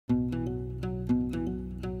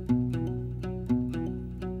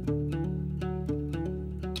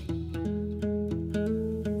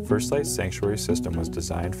First Lite Sanctuary system was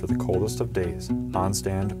designed for the coldest of days, on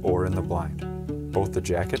stand or in the blind. Both the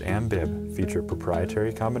jacket and bib feature a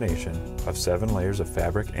proprietary combination of 7 layers of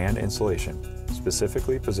fabric and insulation,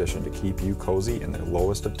 specifically positioned to keep you cozy in the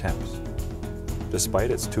lowest of temps.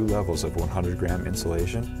 Despite its 2 levels of 100-gram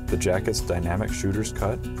insulation, the jacket's dynamic shooter's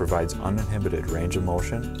cut provides uninhibited range of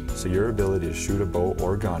motion, so your ability to shoot a bow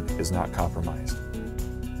or gun is not compromised.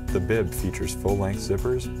 The bib features full-length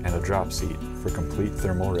zippers and a drop seat for complete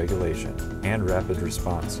thermal regulation and rapid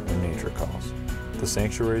response when nature calls. The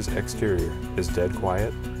Sanctuary's exterior is dead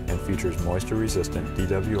quiet and features moisture-resistant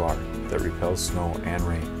DWR that repels snow and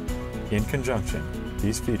rain. In conjunction,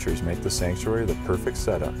 these features make the Sanctuary the perfect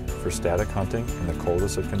setup for static hunting in the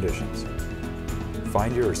coldest of conditions.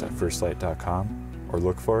 Find yours at firstlite.com or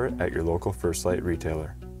look for it at your local First Lite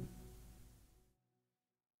retailer.